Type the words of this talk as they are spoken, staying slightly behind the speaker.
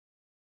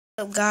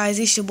What's up, guys?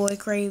 It's your boy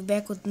Crave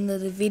back with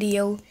another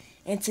video,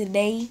 and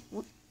today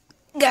we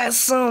got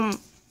some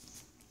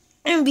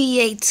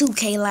NBA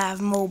 2K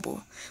Live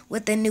Mobile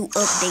with a new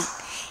update.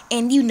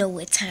 And you know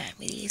what time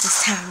it is.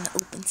 It's time to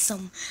open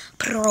some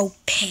Pro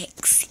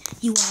Packs.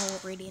 You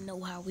already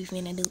know how we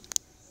finna do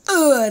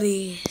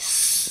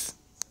this.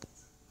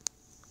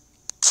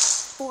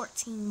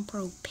 14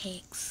 Pro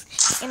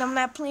Packs. And I'm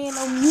not playing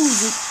no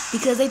music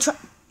because they tried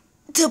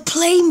to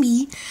play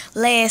me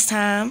last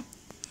time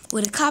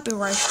with a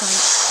copyright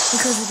strike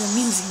because of the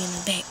music in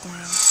the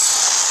background.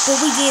 But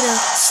we get a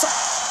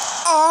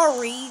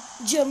sorry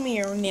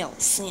Jameer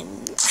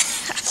Nelson.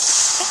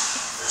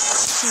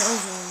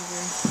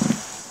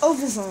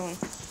 Open song.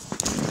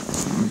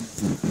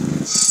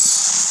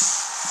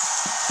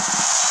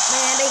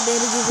 Man, they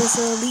better give us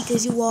a leak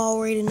because you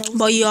already know.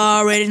 But you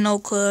already know,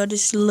 cuz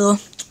this little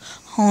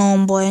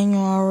homeboy, you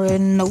already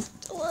know.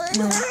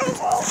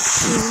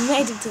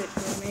 Magic touch,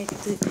 bro. Magic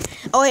touch.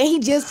 Oh, and he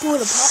just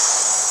pulled a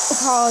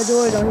Paul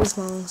George on his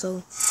phone,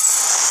 so.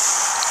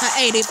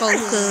 I 84,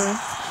 cuz.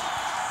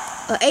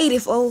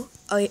 84.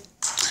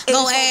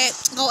 Go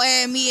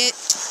add me at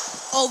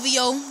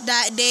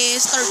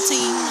OVO.Daz13,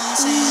 you know what I'm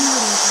saying?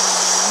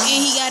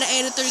 And he got an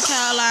 83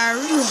 Kyle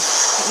Lowry.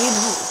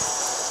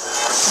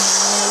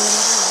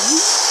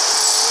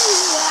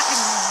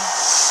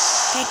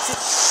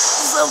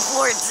 So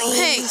 14.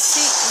 Heck, 6.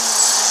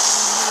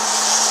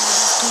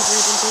 Keep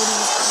ripping through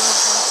these.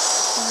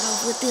 Start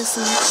off with this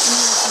one.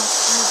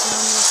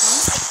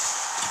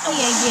 Oh,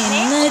 yeah,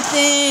 getting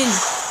nothing.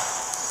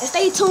 And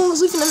stay tuned,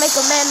 cause we finna make a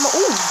Madden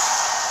Mobile.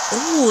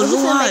 Ooh, we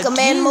finna make a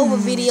Madden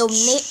Mobile video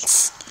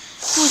next.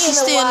 Who she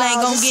still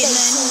ain't gonna get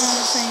nothing, you know what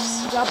I'm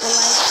saying? Drop a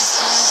like,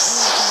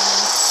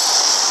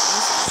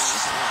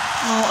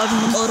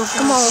 subscribe,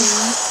 Come on.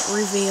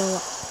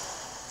 Reveal.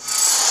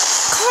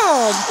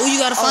 Come. Oh, you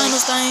got a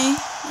finals thing?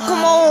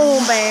 Come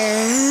on,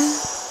 man.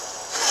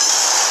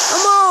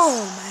 Come on,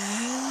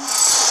 man.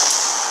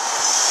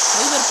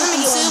 You better put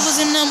them silvers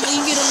in them.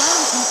 You get a lot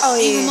of them. Oh,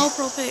 yeah. Even more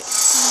Pro Packs.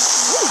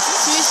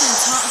 Tristan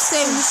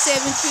Thompson,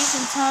 77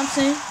 Tristan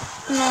Thompson.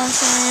 You know what I'm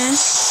saying?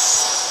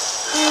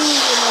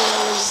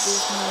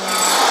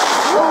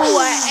 Oh,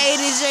 I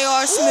 80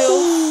 J.R. Smith.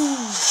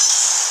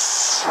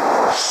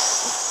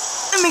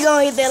 Let me go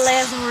hit that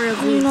last one real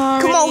quick.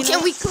 Come on,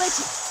 can we clutch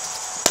it?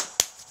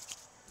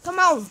 Come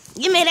on,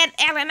 give me that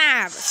Allen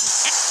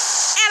Iverson.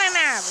 Allen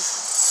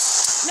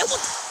Iverson. No.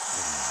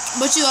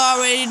 But you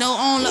already know,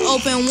 only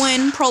open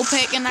one Pro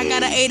Pack, and I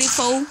got an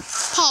 84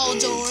 Paul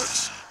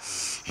George.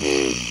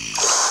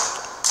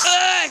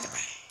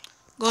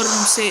 Go to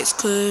them sets,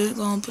 cuz.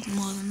 Gonna put them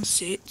all in the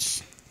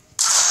sets.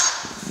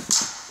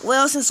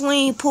 Well, since we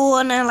ain't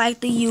pulled nothing like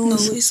the use. No,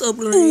 it's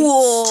upgrades.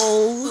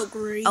 Whoa.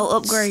 Upgrades. Oh,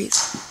 upgrades.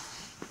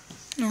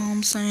 Know what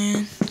I'm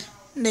saying?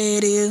 There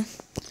it is.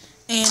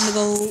 And the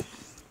gold.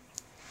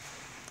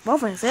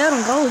 Both of them sell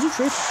them gold, you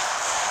tripping.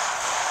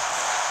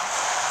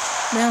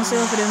 They don't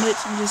sell for that much,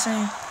 I'm just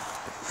saying.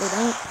 They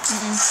don't?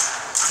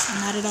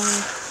 Not at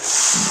all.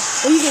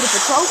 Oh, you get it for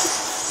trophies?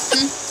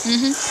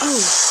 Oh.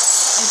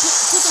 And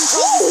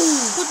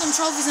put them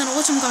trophies in a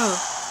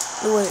whatchamacallit.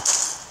 What?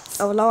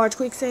 Oh, a large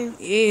quick sale?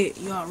 Yeah,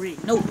 you already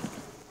know.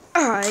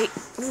 Alright,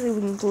 let's see if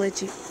we can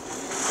clutch it.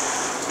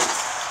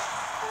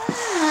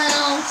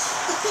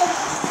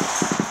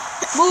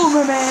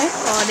 Moving, man.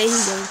 Oh, there you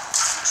go.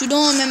 What you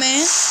doing,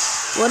 man?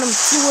 Where them 2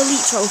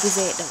 elite trophies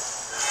at, though?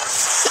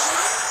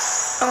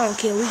 I don't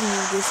care. We can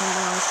just get some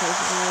bronze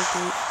trophies real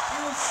quick.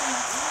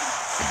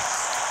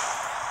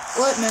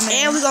 What, man?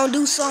 And we're gonna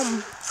do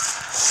something.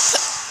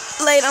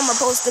 Later, I'm gonna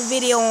post a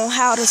video on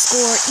how to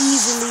score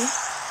easily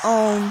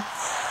on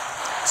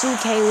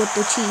 2K with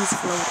the cheese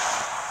floater.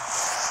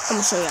 I'm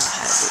gonna show y'all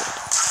how to do it.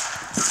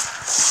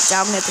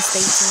 Y'all gonna have to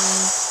stay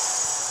tuned.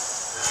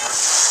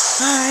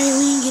 Alright,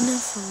 we ain't getting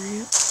enough for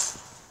real.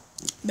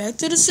 Back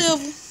to the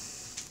silver.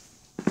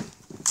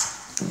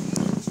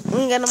 We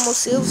ain't got no more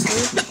silver.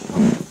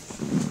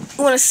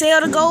 You wanna sell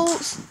the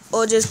golds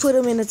or just put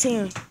them in the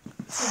tin?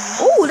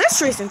 Ooh, that's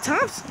Tristan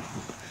Thompson.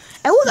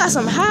 And we got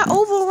some high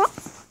overall.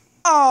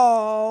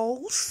 Oh.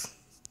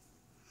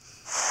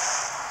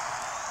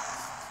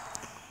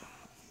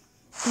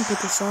 Let me put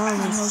this on. I'm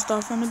gonna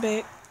start from the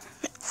back.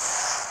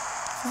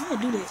 Why I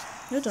do that?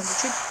 You're jumping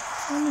trippy.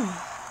 I don't know.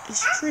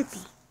 It's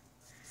trippy.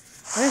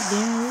 That's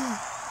damn real.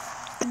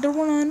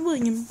 Deron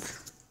Williams.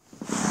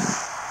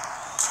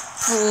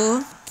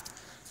 Oh,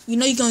 you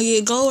know you're gonna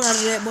get gold out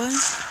of that, boy.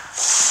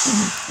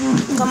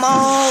 Come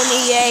on,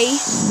 EA.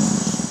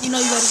 You know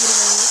you gotta get a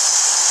gold.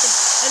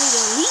 I need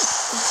a leap.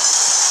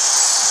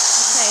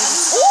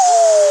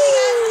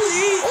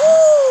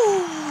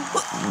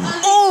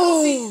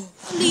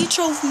 Lead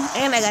trophy.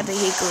 And I got the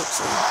hiccups.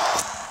 So.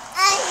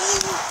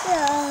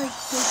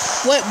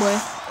 What, boy?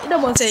 You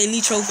don't want to say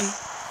elite trophy.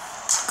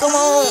 Come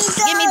on,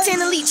 give me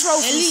 10 elite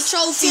trophies. Elite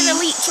trophy. 10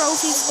 elite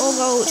trophies or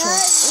gold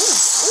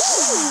trophies.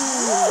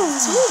 Ooh.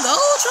 2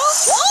 gold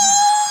trophies.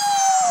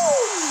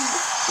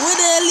 With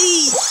the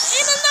elite.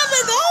 And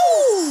another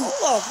gold.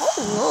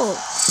 Hold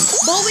up.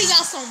 But we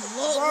got some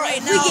luck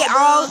right now. We get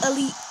all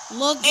elite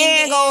Look And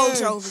in the gold air.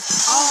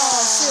 trophies.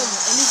 Oh, silver.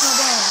 At least no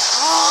bronze.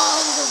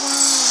 Oh, the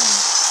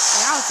bronze.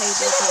 Hey, I'll take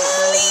that pick,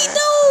 Elite,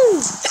 though,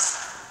 dude.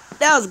 bruh.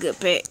 That was a good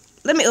pick.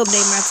 Let me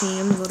update my team.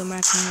 Let me go to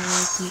my team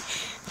real quick.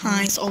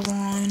 Heinz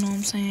overall, you know what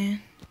I'm saying?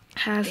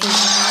 High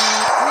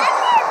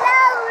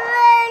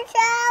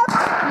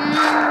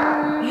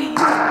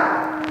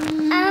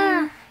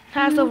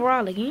Highest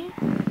overall again.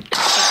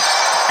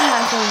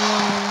 Highest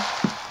overall.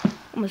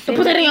 I'm gonna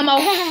Put that in your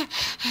mouth.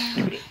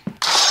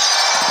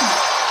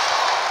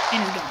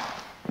 And it's gone.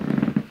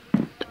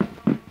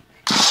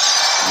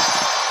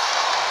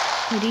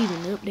 What even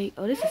update?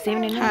 Oh, this is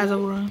 79. Highest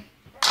overall.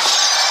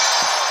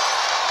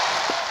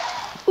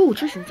 Ooh,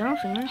 Tristan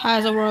Thompson, man.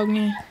 Highest overall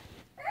again.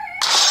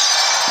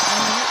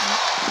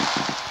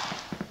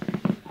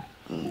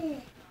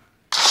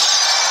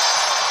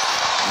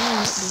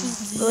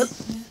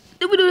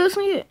 Did we do this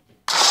one yet?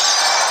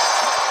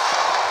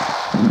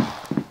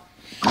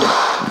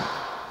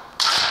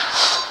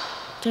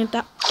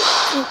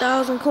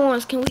 $10,000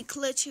 coins. Can we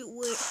clutch it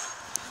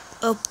with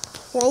a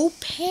pro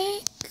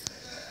pack?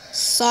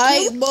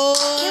 Sight, boy.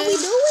 Can we do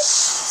it?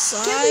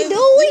 Sight. Can we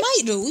do We it?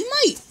 might do. We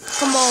might.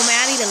 Come on, man.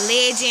 I need a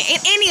legend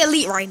and any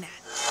elite right now.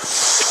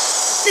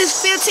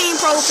 There's 15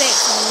 pro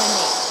packs on one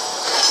day.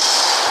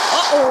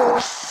 Uh-oh.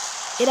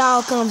 It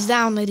all comes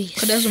down to this.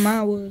 Cause that's what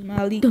mine was.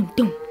 My elite. Dum,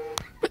 dum.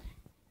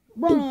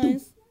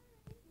 Bronze.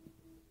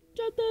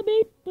 Drop the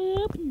beat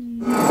up.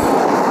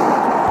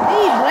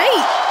 Hey,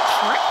 Blake.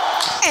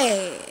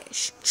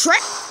 Trash.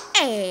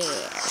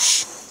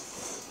 Trash.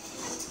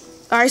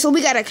 All right, so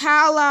we got a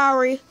Kyle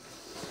Lowry,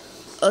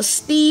 a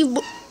Steve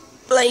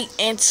Blake,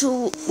 and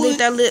two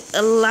Oladipo's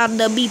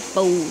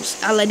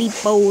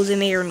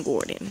and Aaron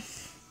Gordon.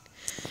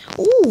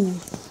 Ooh,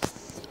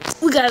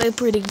 we got it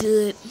pretty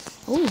good.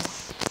 Ooh,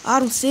 all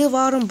them silver,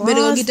 all them bronze.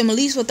 Better go get them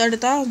elites for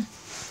 30,000.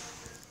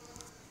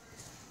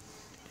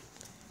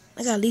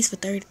 I got at least for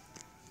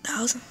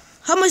 30,000.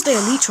 How much the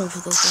elite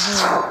trophies go for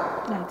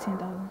her? Like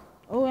 10,000.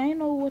 Oh, I ain't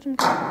know what you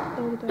got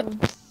 30,000.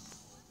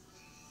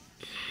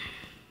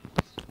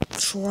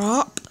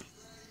 Drop.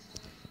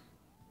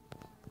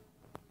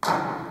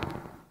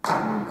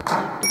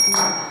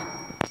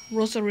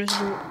 Russell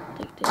Westbrook.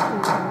 Take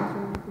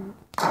that.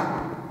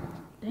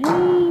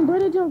 Dang,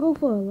 brother, don't go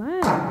for a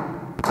lot.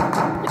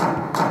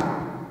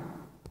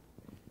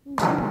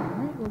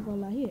 Go for a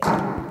lot here.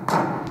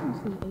 Let me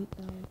see,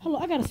 8,000. Hold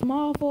on, I got a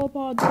small forward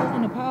Paul George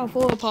and a power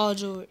forward Paul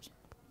George.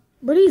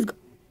 But these,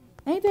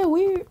 Ain't that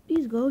weird?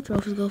 these gold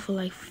trophies go for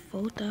like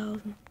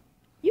 4,000.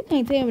 You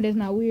can't tell me that's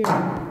not weird.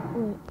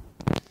 What?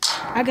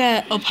 I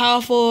got a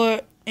power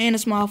forward and a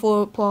small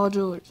forward Paul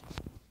George.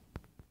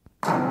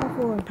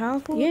 Powerful and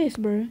powerful? Yes,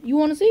 bro. You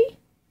want to see?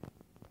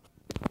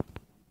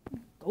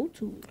 Go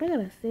to it. I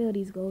gotta sell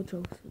these gold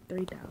trophies for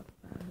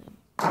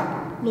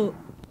 3,500. Look.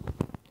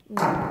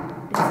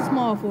 That's a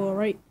small forward,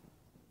 right?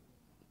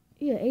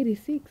 Yeah,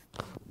 86.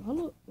 Oh,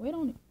 look. Wait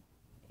on it.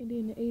 And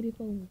then the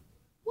 84.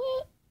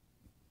 What?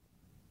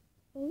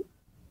 Oh,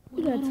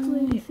 we got Hold two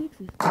on.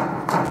 86s.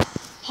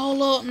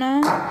 Hold up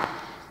now.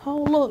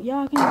 Hold up.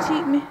 Y'all can't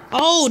cheat me.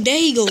 Oh, there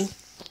you go.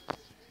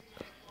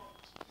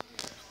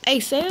 Hey,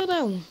 sell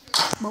that one.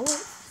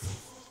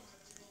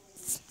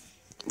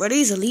 But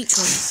these elite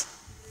trophies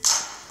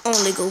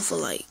only go for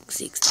like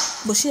 60.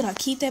 But should I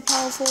keep that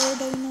power forward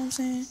though? You know what I'm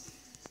saying?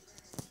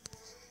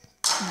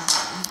 Nah,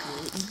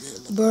 you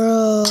good.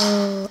 Bro,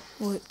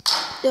 What?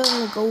 they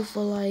only go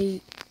for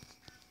like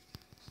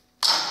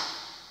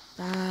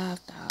 5,000.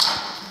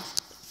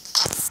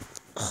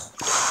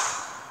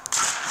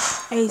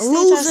 Hey, still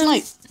try Losing.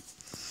 snipe.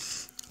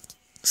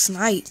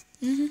 Snipe.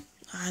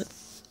 Alright,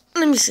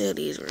 let me sell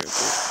these real quick.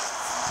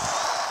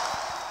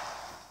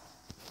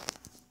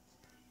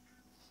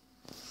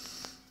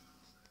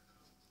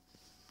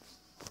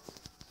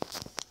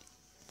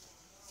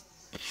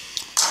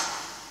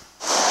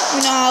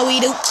 You know how we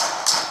do.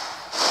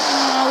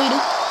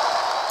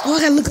 Oh,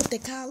 I gotta look up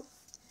that Kyle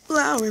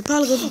Lowry.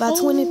 Probably goes for about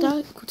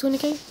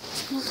 20K.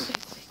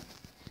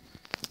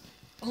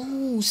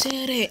 Oh,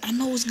 say that. I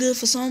know it's good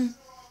for some.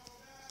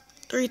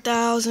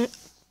 3,000.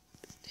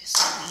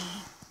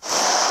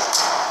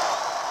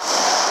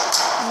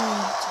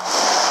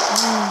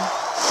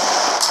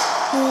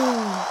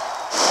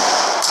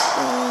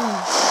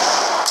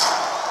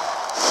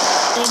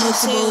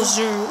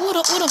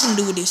 What I can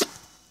do with this?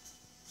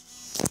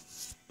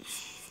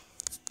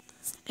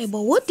 Hey,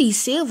 but what these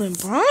silver and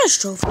bronze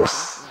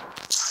trophies?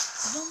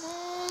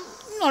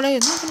 You know they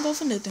not gonna go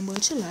for nothing,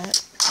 but chill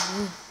out.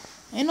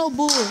 Ain't no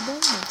bull,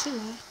 but chill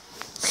out.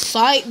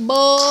 Sight,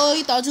 boy.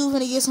 You thought you was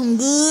gonna get some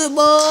good,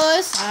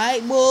 boy.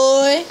 Sight,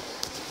 boy.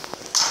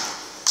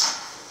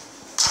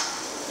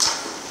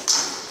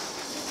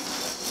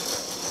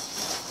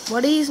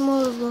 What these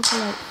models go for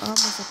like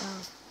almost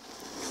 1,000.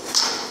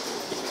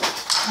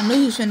 I knew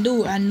you was finna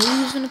do it. I knew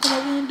you was finna come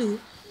over here and do it.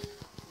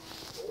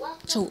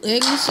 So ugly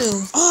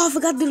self. Oh, I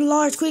forgot to do the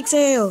large quick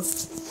sale.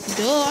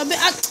 Duh,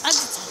 I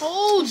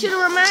told you. Should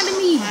have reminded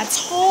me. I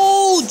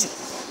told you.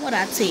 What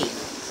I tell you?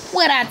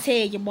 What I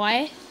tell you,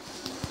 boy?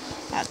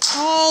 I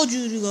told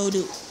you to go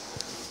do it.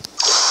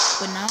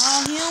 But now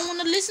he don't want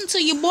to listen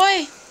to you,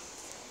 boy.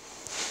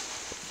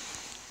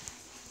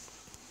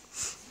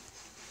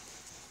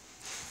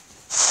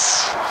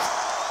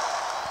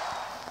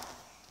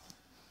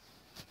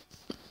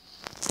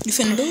 You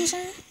finna do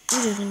something?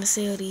 I'm just gonna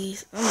sell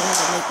these. I'm gonna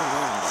make them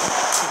run.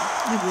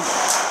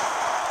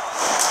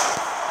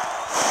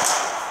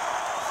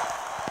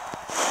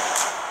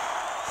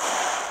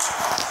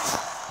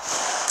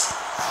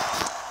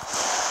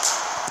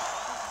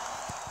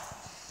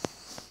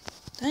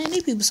 Dang,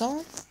 these people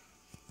sorry.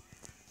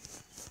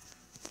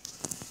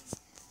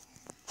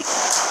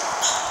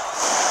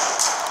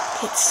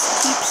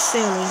 Keep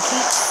selling,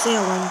 keep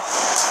selling.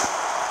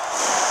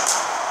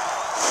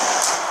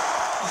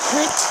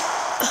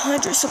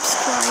 100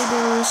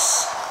 subscribers.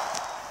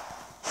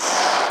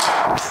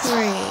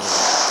 Great.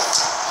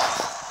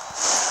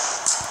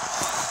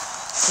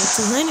 Get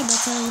 200 by the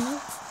time you know.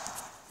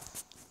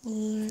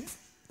 Lord.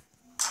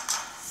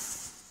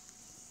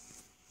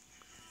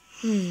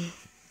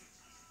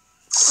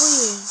 Oh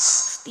yeah,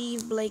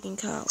 Steve Blake and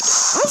Kyle. I'm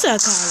sorry,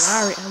 Kyle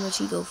Lowry. How much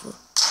he go for?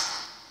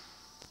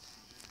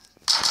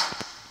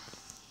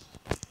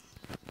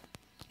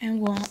 I'm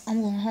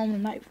going home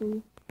tonight,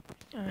 fool.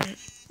 Alright.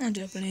 I'm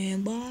just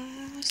playing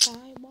bye,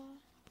 side bye.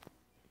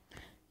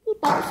 You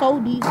thought so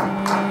decent.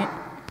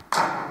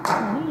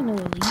 Oh, he ain't no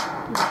elite.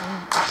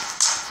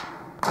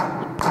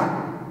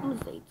 I'm gonna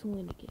say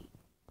 20K.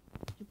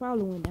 He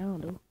probably went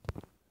down though.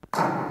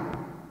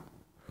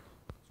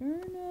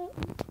 Turn up.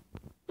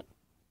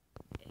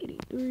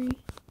 83.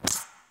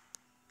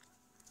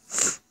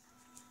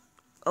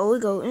 Oh,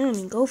 it don't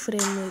even go for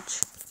that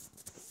much.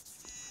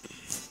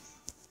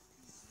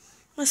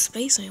 My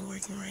space ain't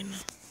working right now.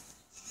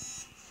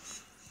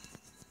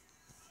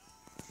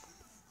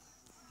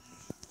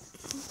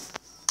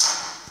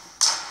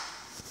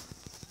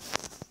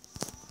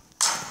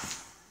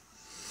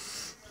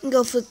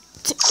 Go for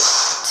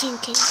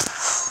 10K.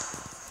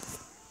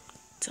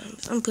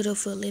 I'm put up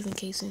for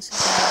 11K since it's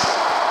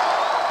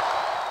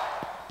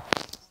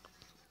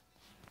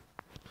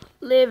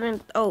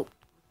 11,000.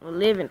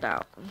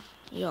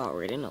 You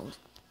already know.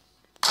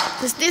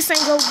 Since this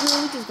ain't go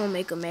good, we just gonna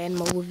make a Madden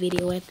Mobile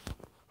video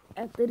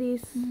after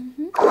this.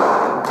 Steve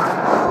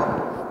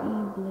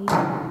Blake.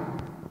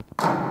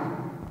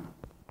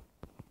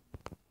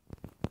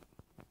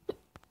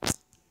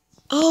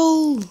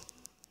 Oh,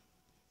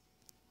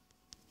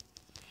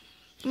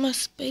 my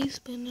space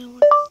been not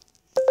working.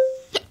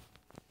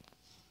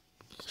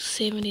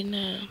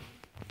 79.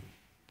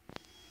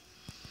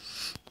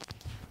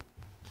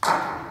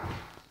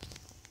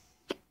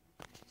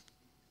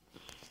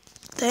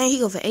 Dang, he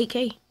go for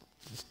 8K.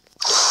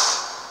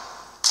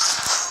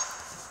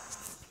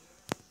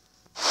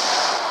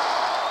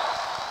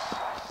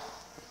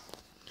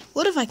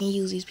 What if I can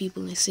use these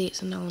people in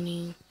sets and I don't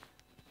even?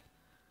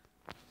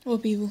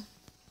 What people?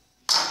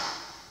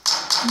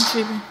 I'm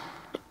tripping.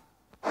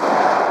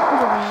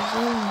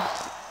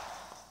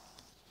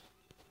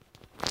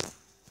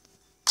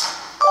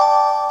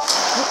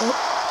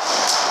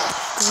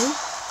 Go.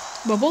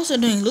 But both of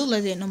them ain't look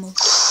like that no more.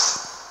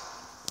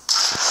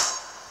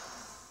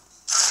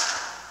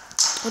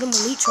 What them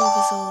elite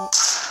trophies sold?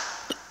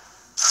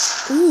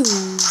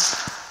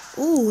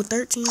 Ooh,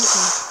 13K. I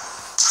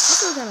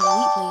still got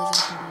elite players I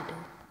can be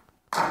though.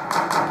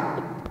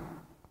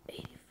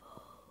 84.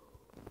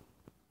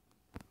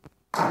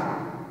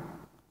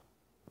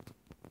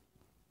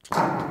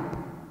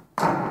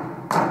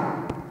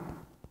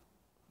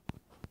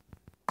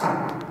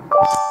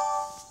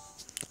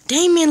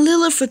 Damian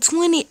Lillard for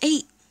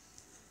 28.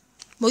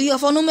 Boy, you got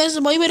 4 new messages,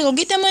 boy. You better go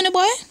get that money,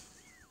 boy.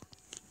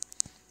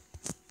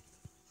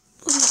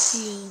 What is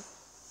he?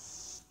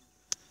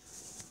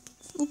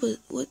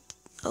 What?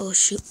 Oh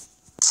shoot.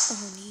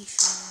 Oh, these.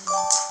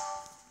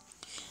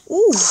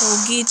 Ooh.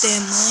 Go get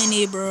that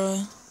money,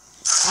 bro.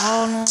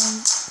 All on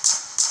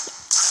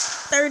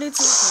 32K.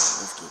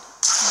 Let's get it.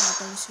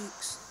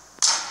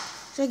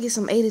 36. Should I get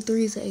some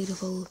 83s or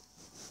 84?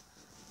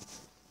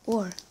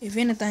 Or If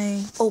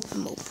anything, open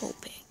more pro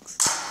packs.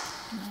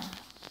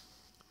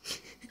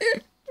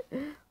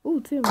 Ooh,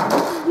 Tim.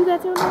 You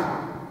got Tim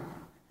now?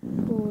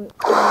 Boy.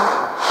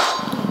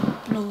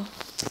 no.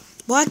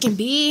 Boy, I can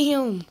beat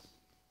him.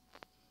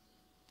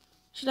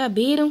 Should I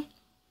beat him?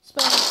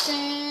 Space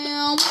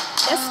Jam.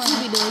 That's what you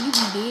be doing. You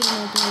be beating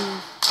on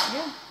players.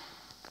 Yeah.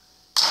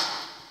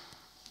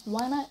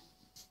 Why not?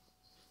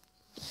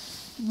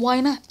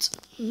 Why not?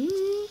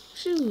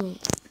 Shoot.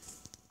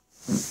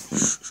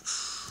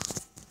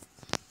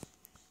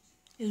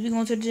 Is we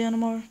going to the gym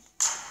tomorrow?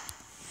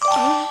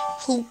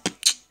 Hoop.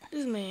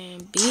 This man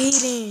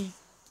beating.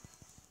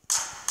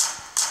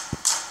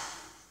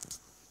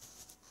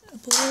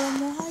 Put it on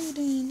more higher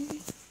than nigga.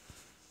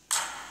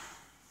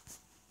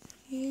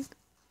 Yeah.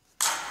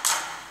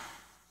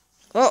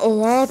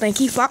 Uh-oh, I don't think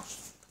he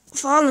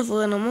falling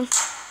for it no more.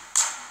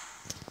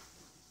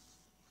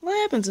 What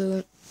happened to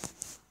it?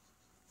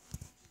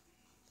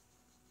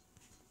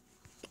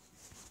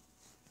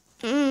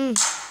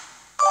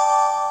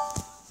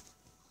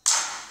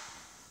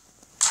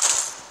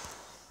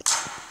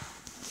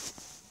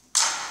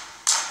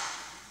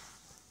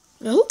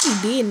 Now, who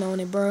keep bidding on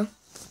it, bro?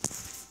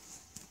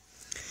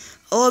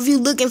 Or if you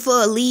looking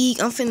for a league,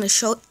 I'm finna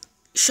show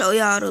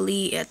y'all the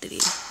league after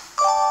this.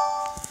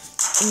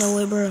 You know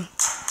what, bro? I'm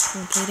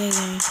gonna play that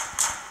game.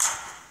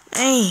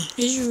 Dang.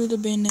 It should really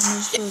been that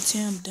much for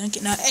Tim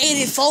Duncan. Now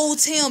 84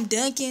 Tim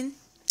Duncan.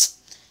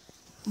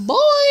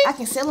 Boy, I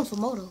can sell them for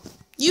more though.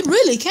 you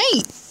really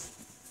can't.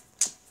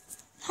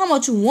 How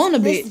much you want to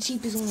That's bet? the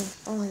cheapest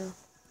one on here.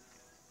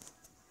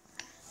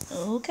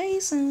 Okay,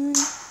 son.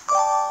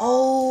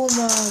 Oh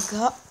my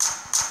god.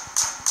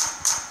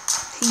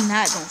 He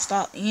not gonna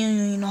stop. You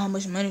don't even know how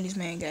much money this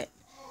man got.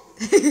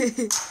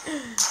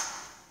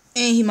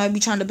 And he might be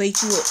trying to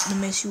bait you up to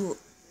mess you up.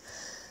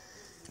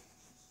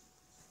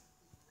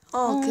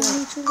 Oh Only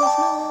god. to the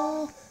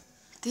floor.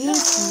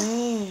 This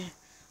man.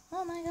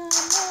 Oh my god,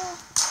 no.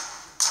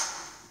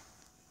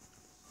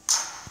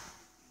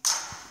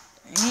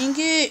 Dang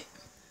it.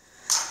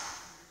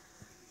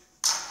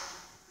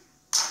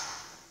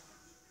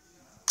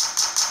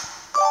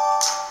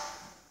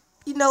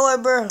 You know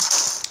what, bro?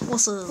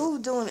 What's up? Who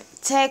doing it?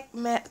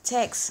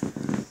 Tax.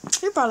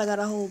 He probably got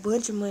a whole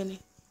bunch of money.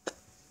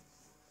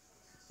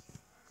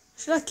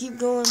 Should I keep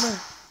going, bro?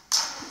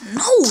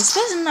 No,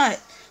 especially not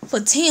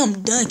for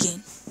Tim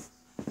Duncan.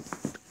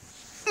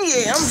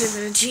 Yeah, I'm just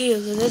gonna chill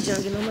because that's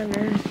junking on my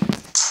nerves.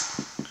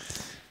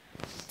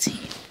 Tim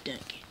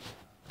Duncan.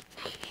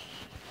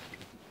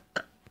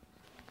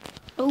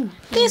 Oh,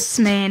 This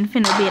man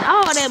finna bid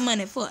all that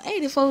money for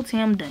 84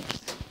 Tim Duncan.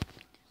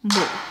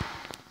 Boy.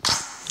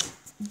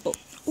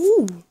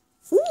 ooh,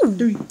 ooh,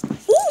 3. ooh!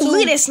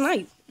 Look at that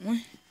snipe.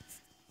 1.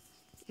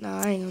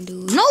 Nah, I ain't gonna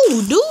do it. No,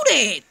 do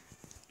that.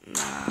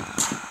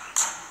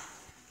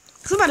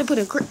 Somebody put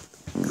a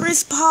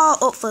Chris Paul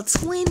up for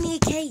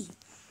 20K.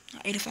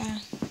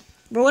 85.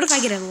 Bro, what if I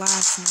get a live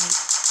snipe?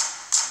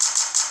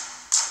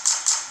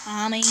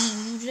 I mean,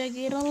 you just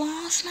get a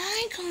lost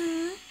night,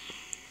 huh?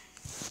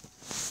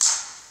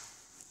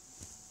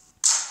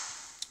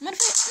 Matter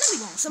of fact, let me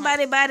go on.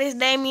 Somebody buy this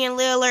Damian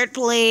Lillard,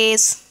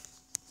 please.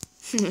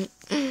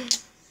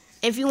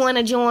 If you want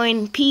to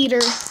join Peter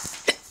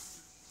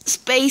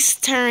Space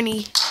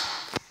Tourney,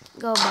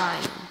 go buy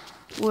him.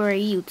 We're a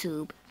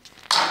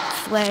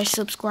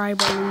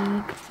YouTube/subscriber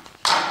league.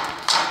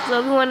 So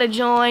if you want to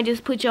join,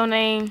 just put your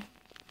name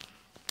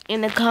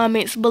in the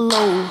comments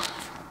below.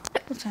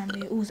 What time is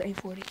it? It was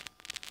 8:40.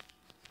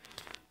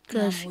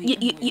 Cause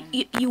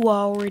you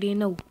already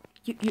know.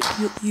 You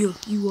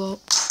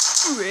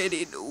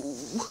already know.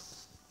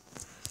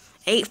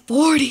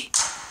 8:40.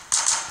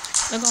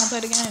 Let's go and play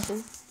the game,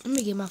 fool. Let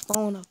me get my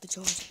phone off the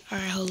charger. All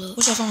right, hold up.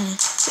 What's your phone?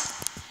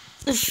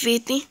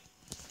 50.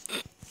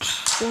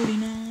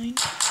 49.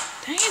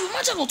 Dang it, but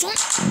my check on 20.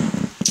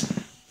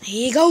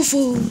 Here you go,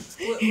 fool.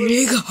 Here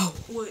you go.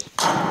 What?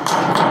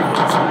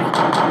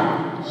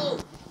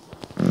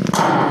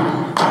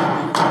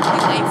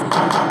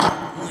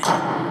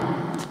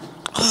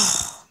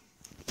 Oh.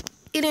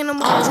 It ain't no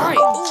more. I was right.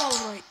 Oh, I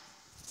was right.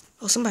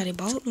 Oh, somebody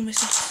bought. Let me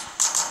see.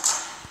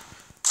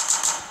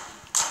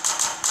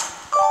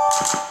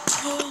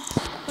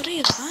 But they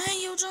is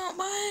buying your jump,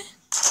 boy.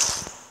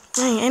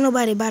 Dang, ain't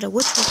nobody bought a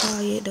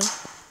whatchamacallit yet, though.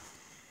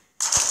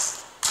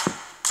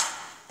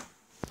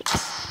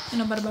 Ain't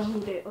nobody about who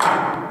that.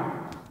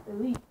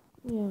 Elite.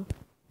 Yeah.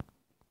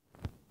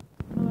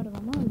 Nobody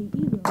about my elite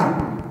either.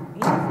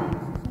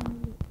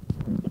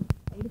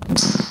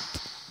 86.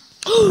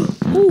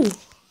 Ooh,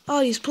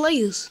 all these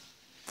players.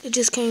 It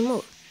just came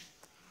up.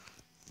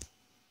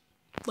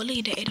 But look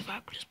at that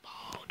 85 Chris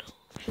Paul,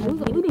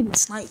 though. We need to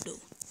snipe, though.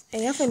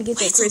 Hey, I'm finna get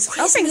Wait that till Chris.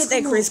 I'm finna get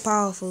that Chris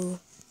Paul, fool.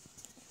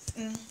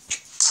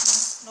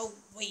 No,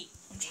 wait.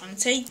 I'm trying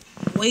to tell you.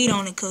 Wait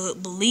on it, cuz.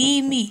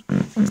 Believe me.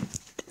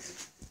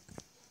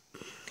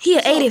 He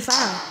at 85.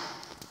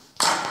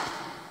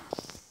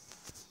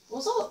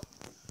 What's up?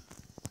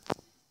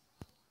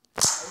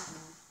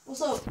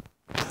 What's up?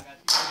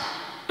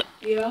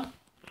 Yeah.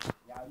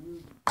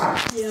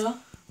 Yeah.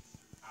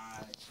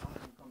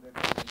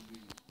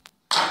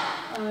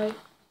 Alright.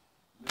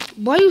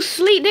 Boy, you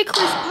sleep, that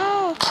Chris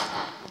Paul.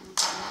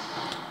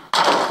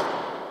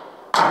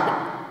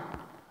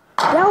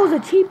 That was the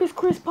cheapest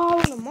Chris Paul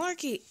on the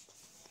market.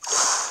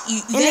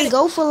 And they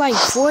go for like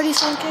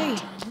 40-some K.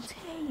 I'm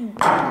telling you.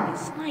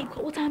 Snipe.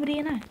 What time it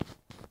is now? I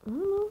don't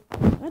know.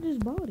 I just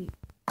bought it.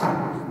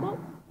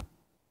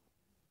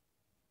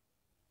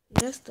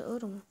 That's the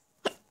other one.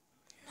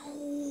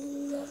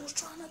 No, I was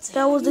trying to tell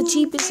That was the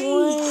cheapest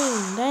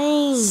one.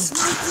 Dang.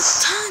 Snipe,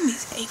 what time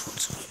is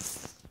 8:42?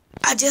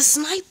 I just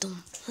sniped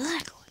him.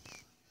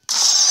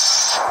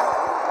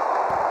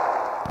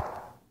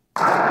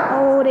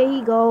 Oh, there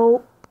he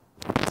go.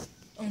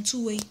 On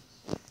 2-way.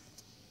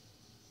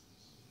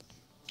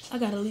 I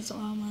got at least on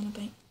all mine, I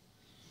think.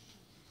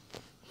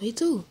 Me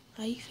too.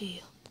 How you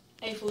feel?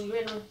 Hey, fool, you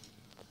ready, bro?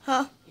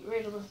 Huh? You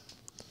ready, bro?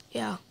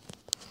 Yeah.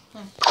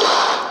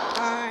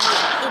 Alright,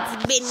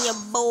 it's been your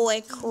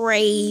boy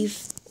Crave.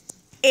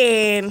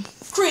 And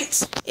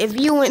Crits. if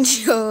you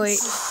enjoyed,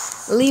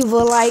 leave a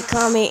like,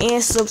 comment,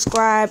 and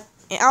subscribe.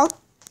 And I'll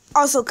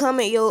also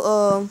comment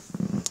your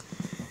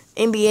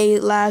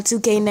NBA Live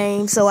 2K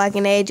name so I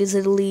can add you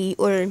to the league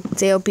or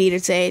tell Peter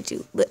to add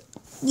you. But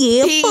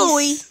Yeah, peace.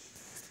 boy.